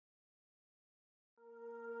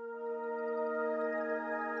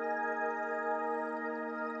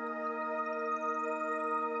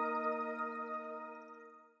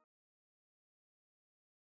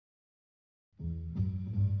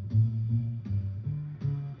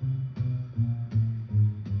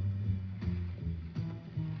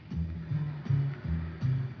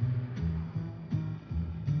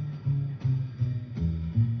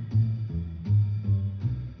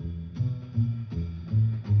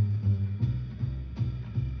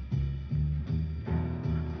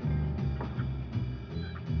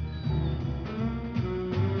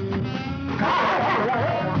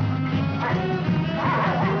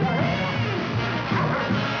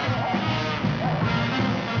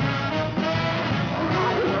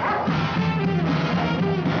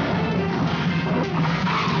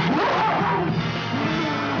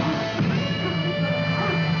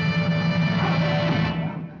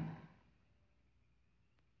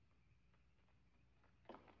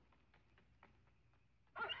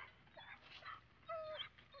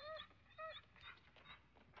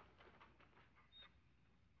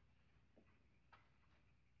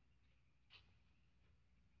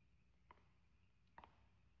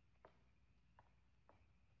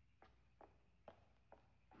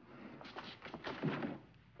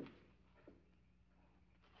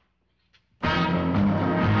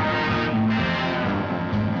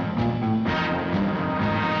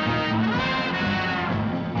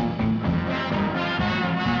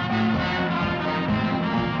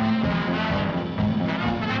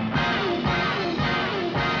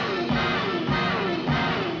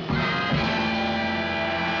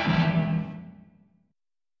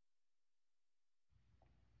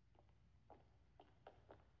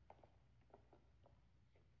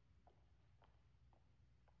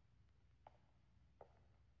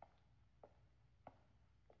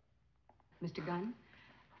Mr. Gunn?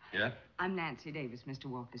 Yeah? I'm Nancy Davis, Mr.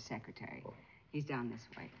 Walker's secretary. Oh. He's down this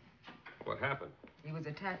way. What happened? He was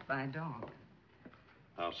attacked by a dog.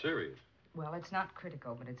 How serious? Well, it's not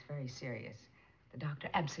critical, but it's very serious. The doctor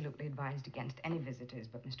absolutely advised against any visitors,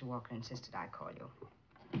 but Mr. Walker insisted I call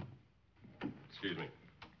you. Excuse me.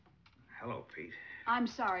 Hello, Pete. I'm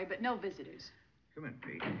sorry, but no visitors. Come in,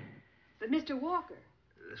 Pete. But Mr. Walker,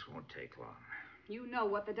 This won't take long. you know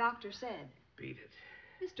what the doctor said. Beat it.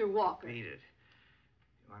 Mr. Walker. Beat it.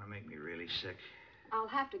 You want to make me really sick? I'll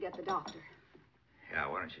have to get the doctor. Yeah,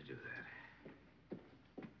 why don't you do that?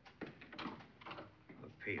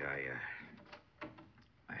 Look, Pete,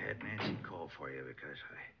 I had Nancy call for you because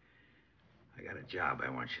I got a job I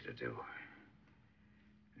want you to do.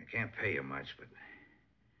 I can't pay you much, but,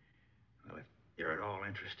 well, if you're at all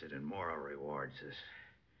interested in moral rewards, this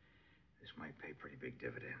might pay pretty big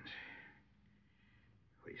dividends.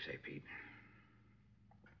 What do you say, Pete?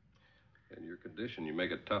 In your condition, you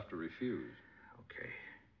make it tough to refuse. Okay.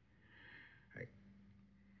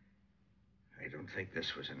 I don't think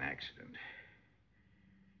this was an accident.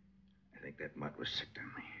 I think that mutt was sicked on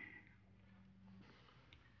me.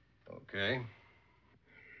 Okay.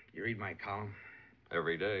 You read my column?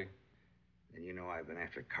 Every day. Then you know I've been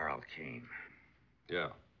after Carl Kane. Yeah.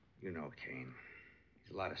 You know Kane.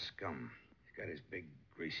 He's a lot of scum. He's got his big,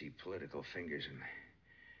 greasy political fingers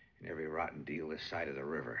in every rotten deal this side of the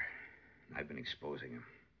river. And I've been exposing him.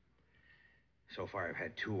 So far, I've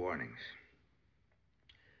had 2 warnings.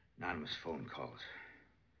 Anonymous phone calls.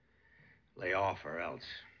 Lay off or else.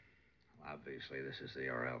 Well, obviously, this is the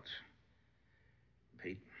or else.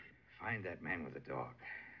 Pete, find that man with the dog.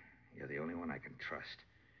 You're the only one I can trust.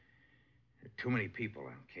 There are too many people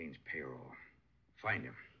on Kane's payroll. Find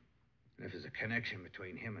him. And if there's a connection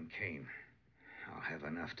between him and Kane, I'll have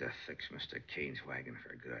enough to fix Mr. Kane's wagon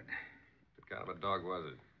for good. What kind of a dog was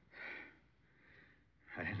it?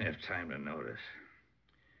 I didn't have time to notice.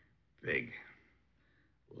 Big,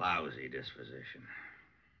 lousy disposition.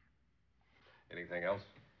 Anything else?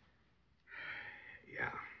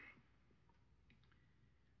 Yeah.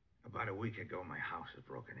 About a week ago, my house was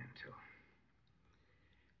broken into.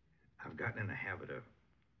 I've gotten in the habit of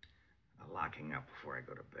locking up before I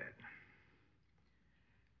go to bed.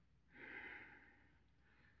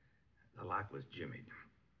 The lock was jimmied.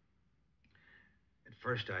 At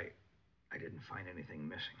first, I didn't find anything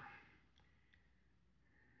missing.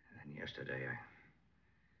 And yesterday,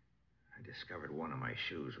 I discovered one of my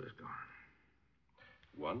shoes was gone.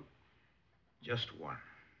 One? Just one.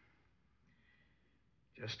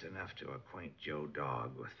 Just enough to acquaint Joe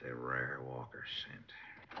Dog with the rare Walker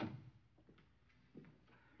scent.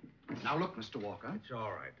 Now, look, Mr. Walker. It's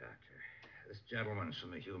all right, Doctor. This gentleman's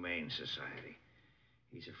from the Humane Society.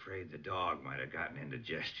 He's afraid the dog might have gotten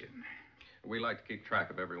indigestion. We like to keep track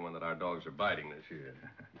of everyone that our dogs are biting this year.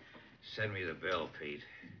 Send me the bill, Pete.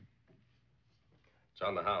 It's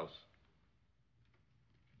on the house.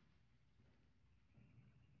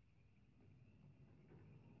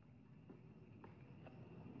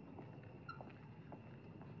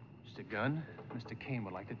 Mr. Gunn, Mr. Kane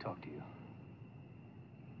would like to talk to you.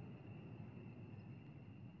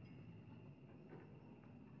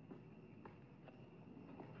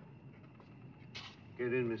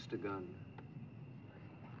 Get in, Mr. Gunn.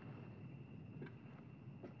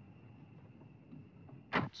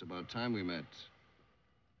 It's about time we met.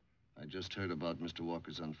 I just heard about Mr.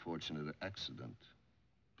 Walker's unfortunate accident.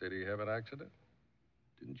 Did he have an accident?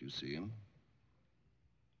 Didn't you see him?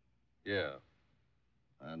 Yeah.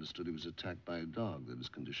 I understood he was attacked by a dog, that his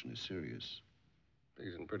condition is serious.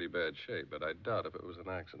 He's in pretty bad shape, but I doubt if it was an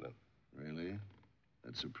accident. Really?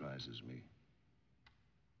 That surprises me.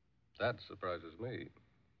 That surprises me.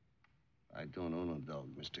 I don't own a dog,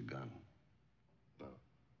 Mr. Gunn. No.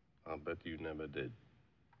 I'll bet you never did.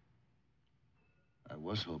 I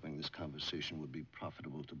was hoping this conversation would be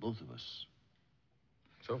profitable to both of us.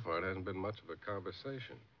 So far, it hasn't been much of a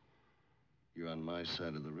conversation. You're on my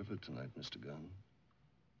side of the river tonight, Mr. Gunn.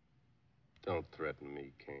 Don't threaten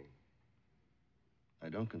me, Kane. I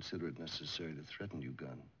don't consider it necessary to threaten you,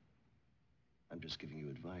 Gunn. I'm just giving you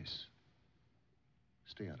advice.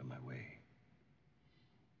 Stay out of my way.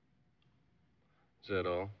 Is that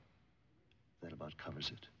all? That about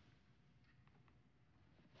covers it.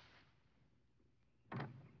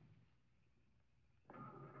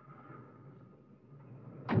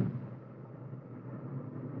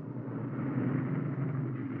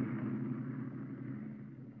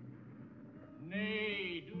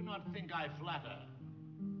 Nay, do not think I flatter.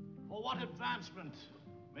 For what advancement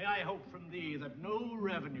may I hope from thee that no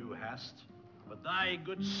revenue hast, but thy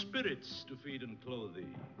good spirits to feed and clothe thee?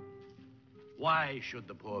 Why should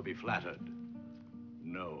the poor be flattered?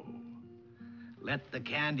 No. Let the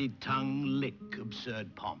candied tongue lick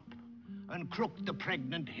absurd pomp, and crook the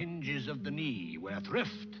pregnant hinges of the knee, where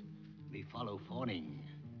thrift may follow fawning.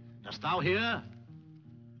 Dost thou hear?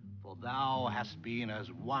 For thou hast been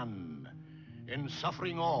as one in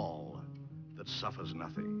suffering all that suffers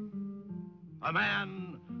nothing. A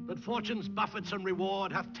man that fortune's buffets and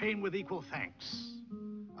reward hath ta'en with equal thanks.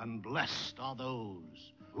 And blessed are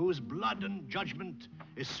those whose blood and judgment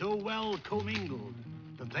is so well commingled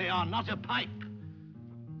that they are not a pipe.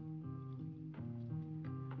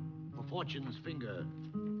 For fortune's finger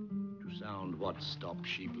to sound what stop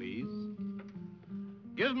she please.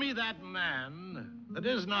 Give me that man that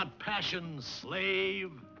is not passion's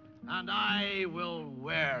slave, and I will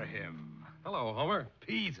wear him. Hello, Homer.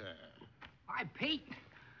 Peter. Hi, Pete.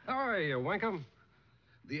 How are you, Winkham?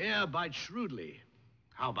 The air bites shrewdly.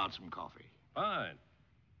 How about some coffee? Fine.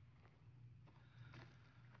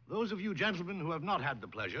 Those of you gentlemen who have not had the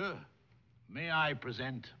pleasure, may I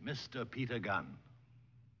present Mr. Peter Gunn.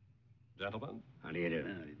 Gentlemen? How do you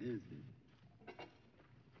do?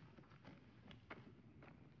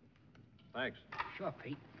 Thanks. Sure,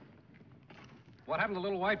 Pete. What happened to the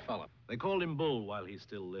little white fella? They called him Bull while he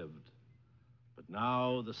still lived. But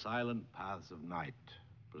now the silent paths of night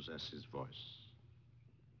possess his voice.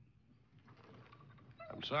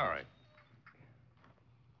 I'm sorry.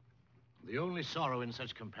 The only sorrow in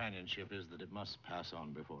such companionship is that it must pass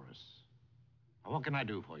on before us. Now, what can I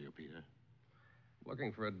do for you, Peter?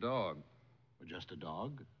 Looking for a dog. Or just a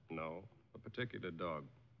dog? No, a particular dog.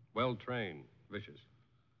 Well-trained, vicious.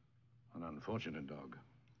 An unfortunate dog.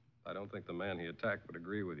 I don't think the man he attacked would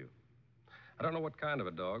agree with you. I don't know what kind of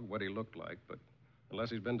a dog, what he looked like, but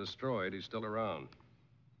unless he's been destroyed, he's still around.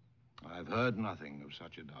 I've heard nothing of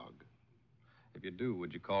such a dog. If you do,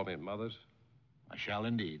 would you call me at Mother's? I shall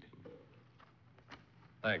indeed.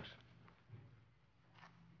 Thanks.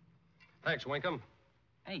 Thanks, Winkham.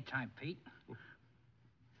 Anytime, Pete.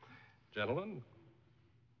 Gentlemen?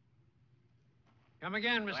 Come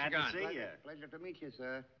again, Mr. Gunn. Glad to see you. Pleasure to meet you,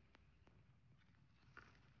 sir.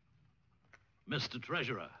 Mr.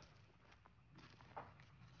 Treasurer.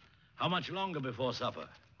 How much longer before supper?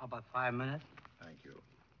 How about 5 minutes? Thank you.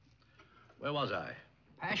 Where was I?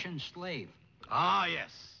 Passion's slave. Ah,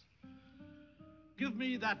 yes. Give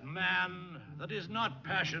me that man that is not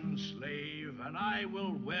passion's slave, and I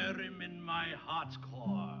will wear him in my heart's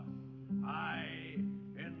core. Aye,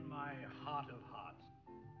 in my heart of hearts.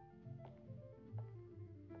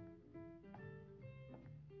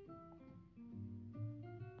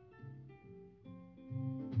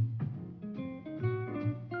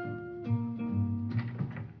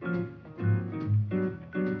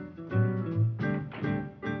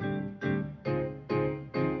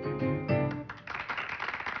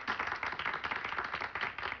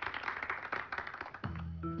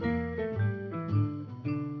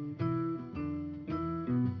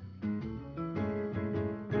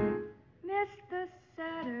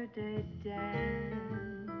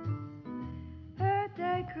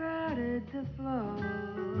 The floor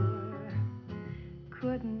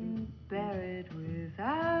couldn't bear it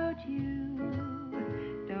without you.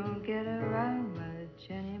 Don't get around much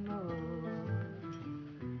anymore.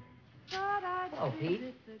 Thought I'd Hello, Pete.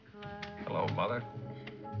 visit the club. Hello, Mother.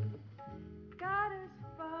 Got as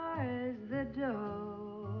far as the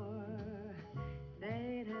door.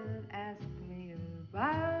 They'd have asked me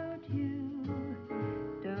about you.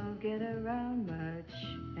 Don't get around much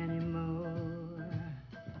anymore.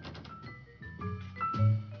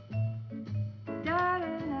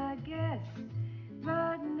 Darling, I guess,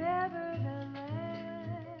 but nevertheless.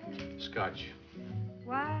 Scotch.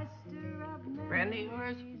 Why stir up Friend of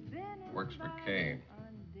yours? Works for Kane.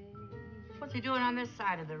 What's he doing on this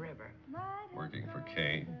side of the river? Working for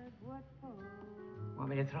Kane. Want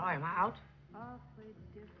me to throw him out?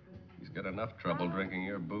 He's got enough trouble drinking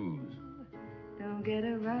your booze. Don't get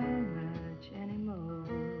around much anymore.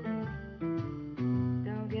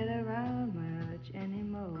 Don't get around much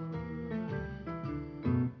anymore.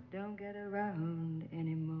 Don't get around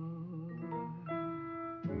anymore.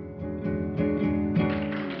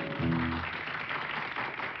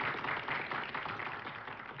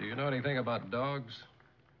 Do you know anything about dogs?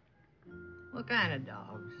 What kind of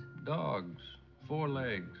dogs? Dogs. 4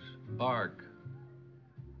 legs. Bark.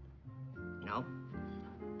 No.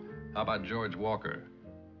 How about George Walker?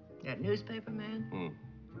 That newspaper man?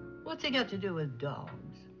 What's he got to do with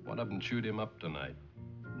dogs? One of them chewed him up tonight.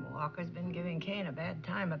 Walker's been giving Kane a bad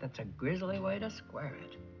time, but that's a grisly way to square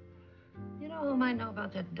it. You know who might know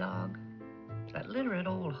about that dog? It's that literate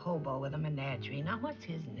old hobo with a menagerie. Now, what's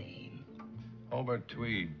his name? Albert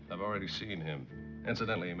Tweed. I've already seen him.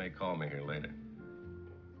 Incidentally, he may call me here later.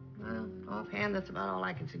 Well, offhand, that's about all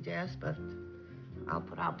I can suggest, but I'll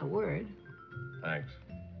put out the word. Thanks.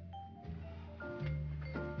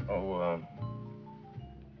 Oh,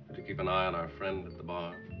 could you keep an eye on our friend at the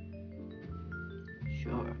bar?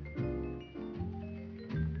 Sure.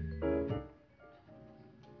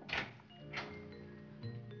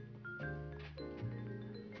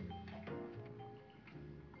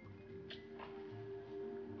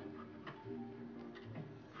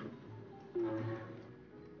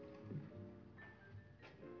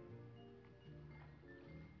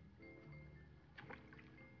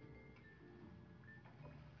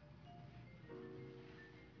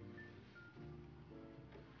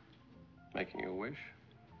 Making you a wish?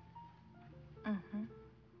 Mm-hmm.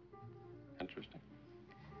 Interesting.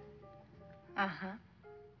 Uh-huh.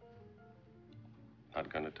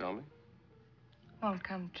 Not gonna tell me? Won't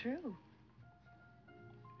come true.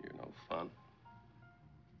 You're no fun.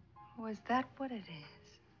 Was that what it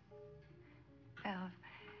is? Well,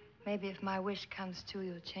 maybe if my wish comes true,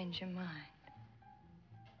 you'll change your mind.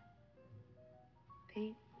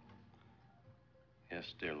 Pete? Yes,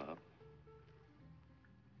 dear love.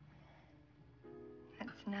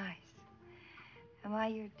 That's nice. Am I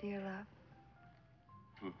your dear love?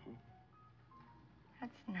 Mm-hmm.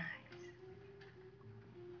 That's nice.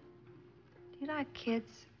 Do you like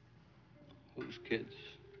kids? Whose kids?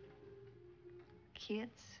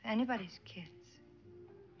 Kids? Anybody's kids.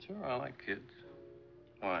 Sure, I like kids.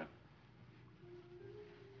 Why?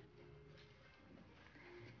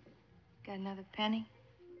 Got another penny?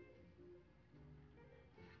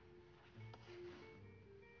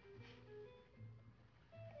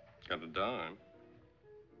 Got a dime.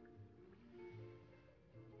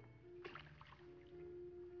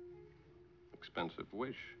 Expensive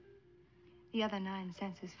wish. The other 9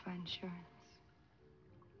 cents is for insurance.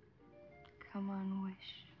 Come on, wish.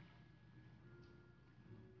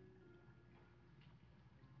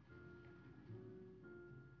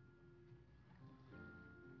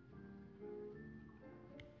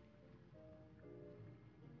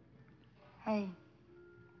 Hey.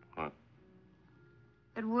 What?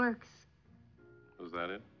 It works. Was that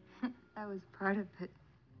it? That was part of it.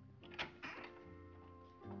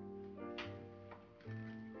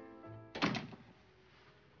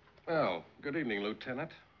 Well, good evening,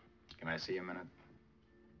 Lieutenant. Can I see you a minute?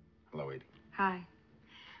 Hello, Edie. Hi.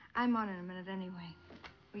 I'm on in a minute anyway.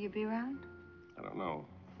 Will you be around? I don't know,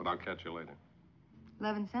 but I'll catch you later.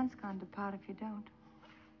 11 cents gone to pot if you don't.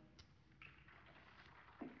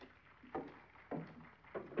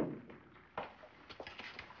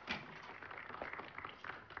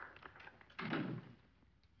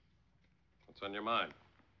 What's on your mind?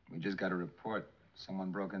 We just got a report.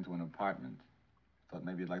 Someone broke into an apartment. Thought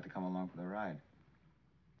maybe you'd like to come along for the ride.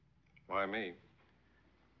 Why me? It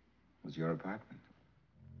was your apartment.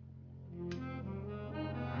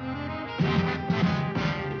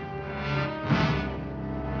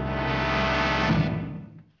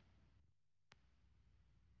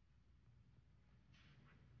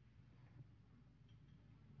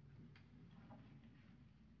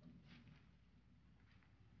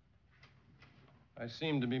 I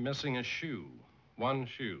seem to be missing a shoe. One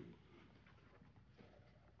shoe.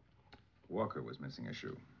 Walker was missing a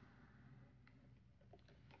shoe.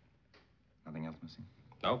 Nothing else missing?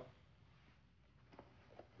 Nope.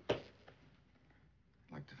 I'd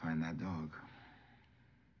like to find that dog.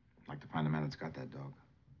 I'd like to find the man that's got that dog.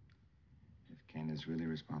 If Kane is really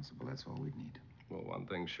responsible, that's all we'd need. Well, one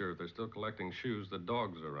thing's sure. If they're still collecting shoes, the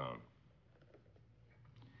dog's around.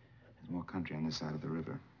 There's more country on this side of the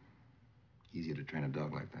river. Easier to train a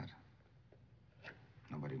dog like that.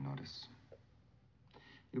 Nobody'd notice.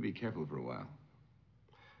 You be careful for a while.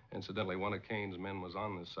 Incidentally, one of Kane's men was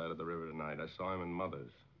on this side of the river tonight. I saw him in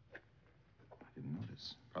Mother's. I didn't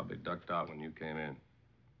notice. Probably ducked out when you came in.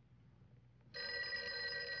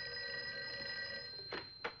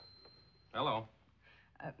 Hello.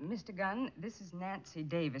 Mr. Gunn, this is Nancy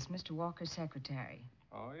Davis, Mr. Walker's secretary.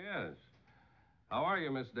 Oh, yes. How are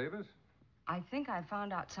you, Miss Davis? I think I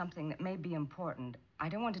found out something that may be important. I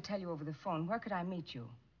don't want to tell you over the phone. Where could I meet you?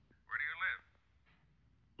 Where do you live?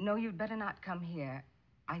 No, you'd better not come here.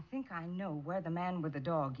 I think I know where the man with the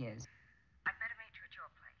dog is. I'd better meet you at your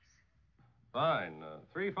place. Fine.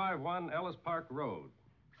 351 Ellis Park Road.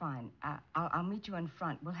 Fine. I'll meet you in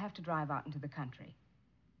front. We'll have to drive out into the country.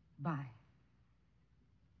 Bye.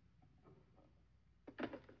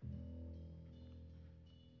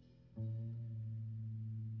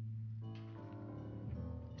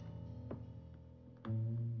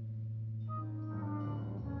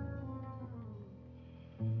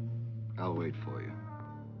 I'll wait. wait for you.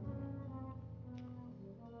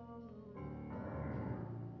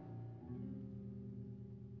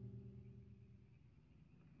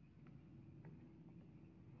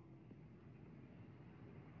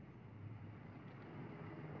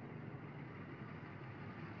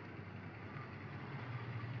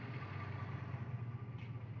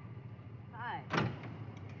 Hi.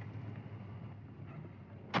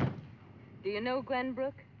 Do you know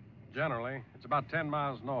Glenbrook? Generally, it's about 10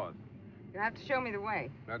 miles north. You have to show me the way.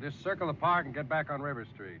 Now just circle the park and get back on River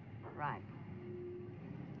Street. Right.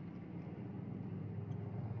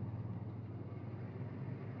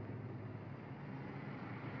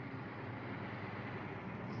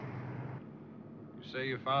 You say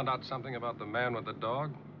you found out something about the man with the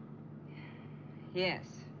dog? Yes.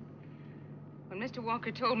 When Mr.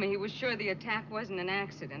 Walker told me he was sure the attack wasn't an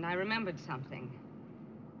accident, I remembered something.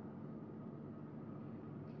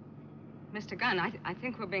 Mr. Gunn, I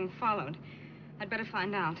think we're being followed. I'd better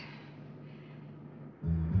find out.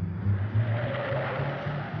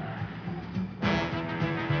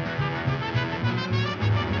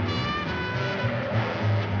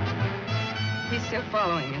 He's still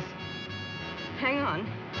following us. Hang on.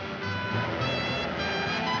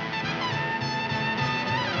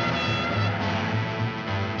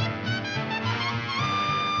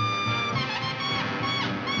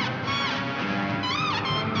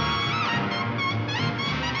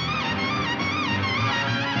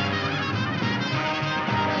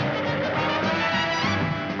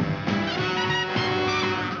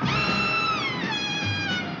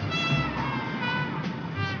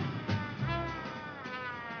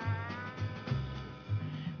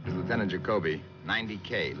 Lieutenant Jacoby,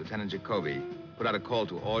 90K. Lieutenant Jacoby, put out a call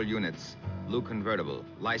to all units. Blue convertible,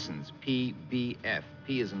 license PBF.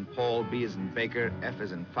 P as in Paul, B as in Baker, F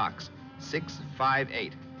as in Fox.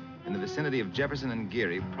 658. In the vicinity of Jefferson and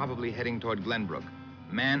Geary, probably heading toward Glenbrook.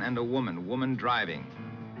 Man and a woman, woman driving.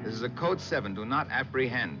 This is a code 7. Do not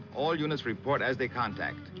apprehend. All units report as they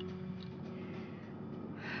contact.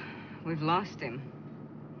 We've lost him.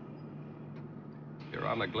 You're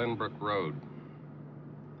on the Glenbrook Road.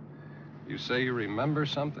 You say you remember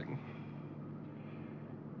something?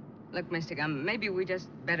 Look, Mr. Gunn, maybe we just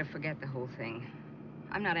better forget the whole thing.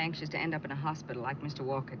 I'm not anxious to end up in a hospital like Mr.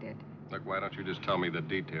 Walker did. Look, why don't you just tell me the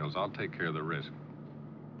details? I'll take care of the risk.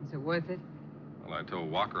 Is it worth it? Well, I told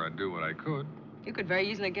Walker I'd do what I could. You could very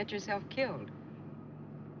easily get yourself killed.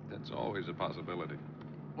 That's always a possibility.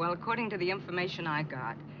 Well, according to the information I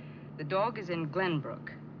got, the dog is in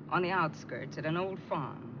Glenbrook, on the outskirts, at an old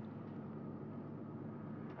farm.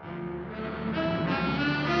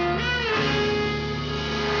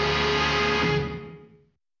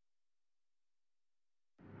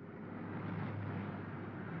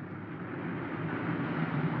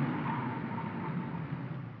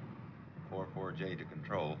 J to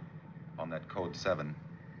control on that code 7.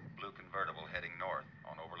 Blue convertible heading north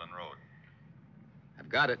on Overland Road. I've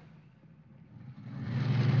got it.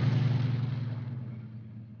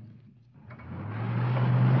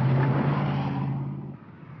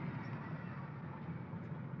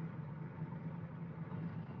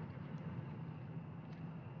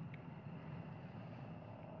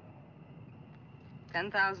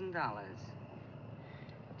 $10,000.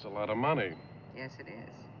 That's a lot of money. Yes, it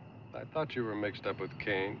is. I thought you were mixed up with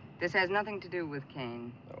Kane. This has nothing to do with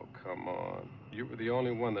Kane. Oh, come on. You were the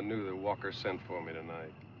only one that knew that Walker sent for me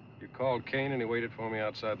tonight. You called Kane and he waited for me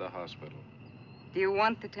outside the hospital. Do you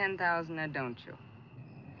want the $10,000 or don't you?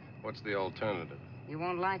 What's the alternative? You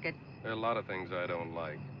won't like it. There are a lot of things I don't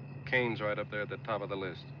like. Kane's right up there at the top of the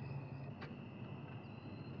list.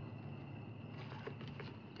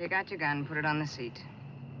 Take out your gun and put it on the seat.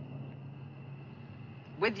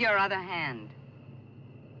 With your other hand.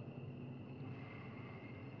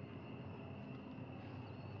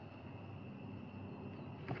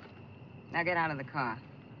 Now get out of the car.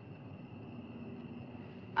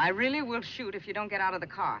 I really will shoot if you don't get out of the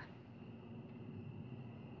car.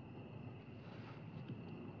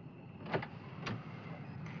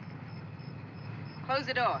 Close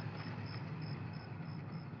the door.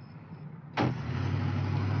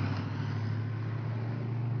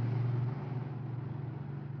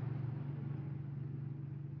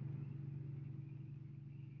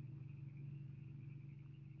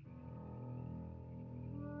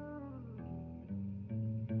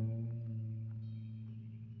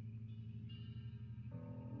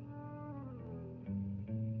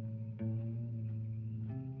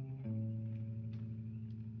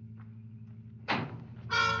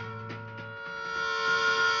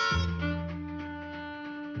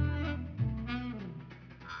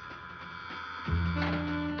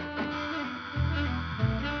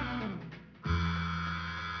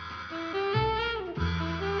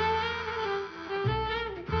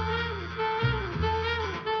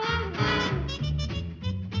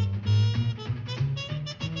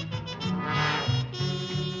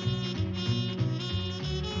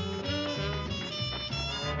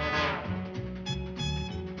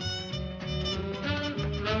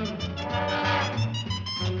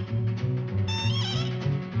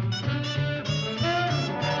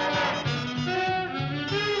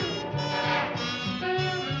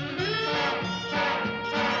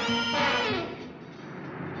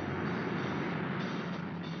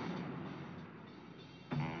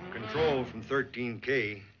 Patrol from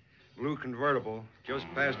 13K. Blue convertible, just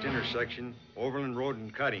past intersection, Overland Road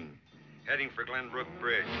and Cutting. Heading for Glenbrook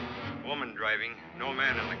Bridge. Woman driving, no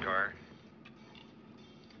man in the car.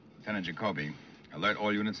 Lieutenant Jacoby, alert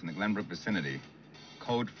all units in the Glenbrook vicinity.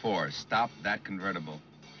 Code 4, stop that convertible.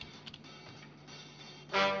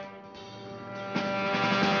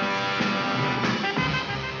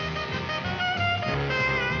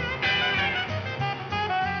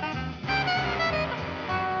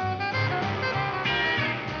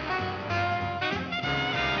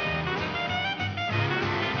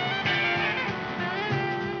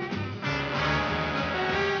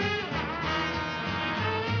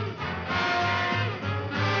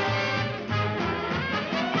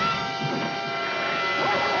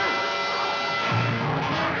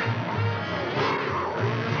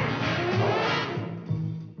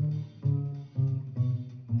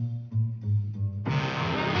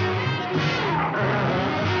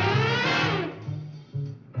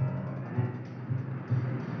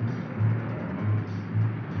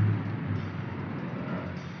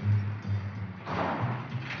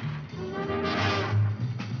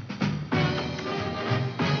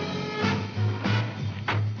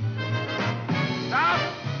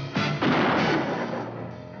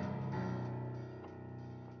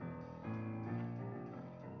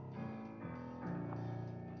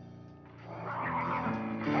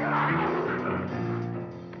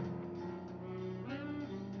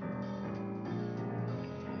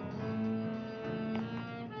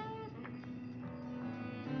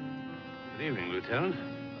 Good evening, Lieutenant.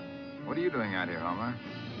 What are you doing out here, Homer?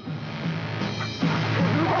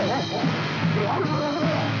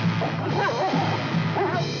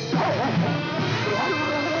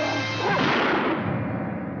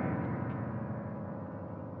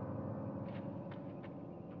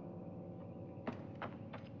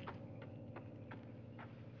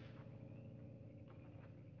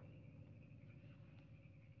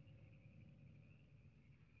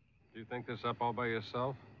 Do you think this up all by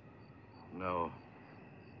yourself? No.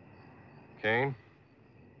 Kane?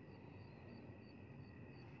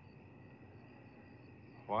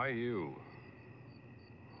 Why you?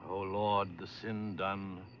 Oh, Lord, the sin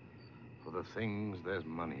done for the things there's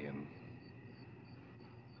money in.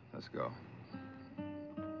 Let's go.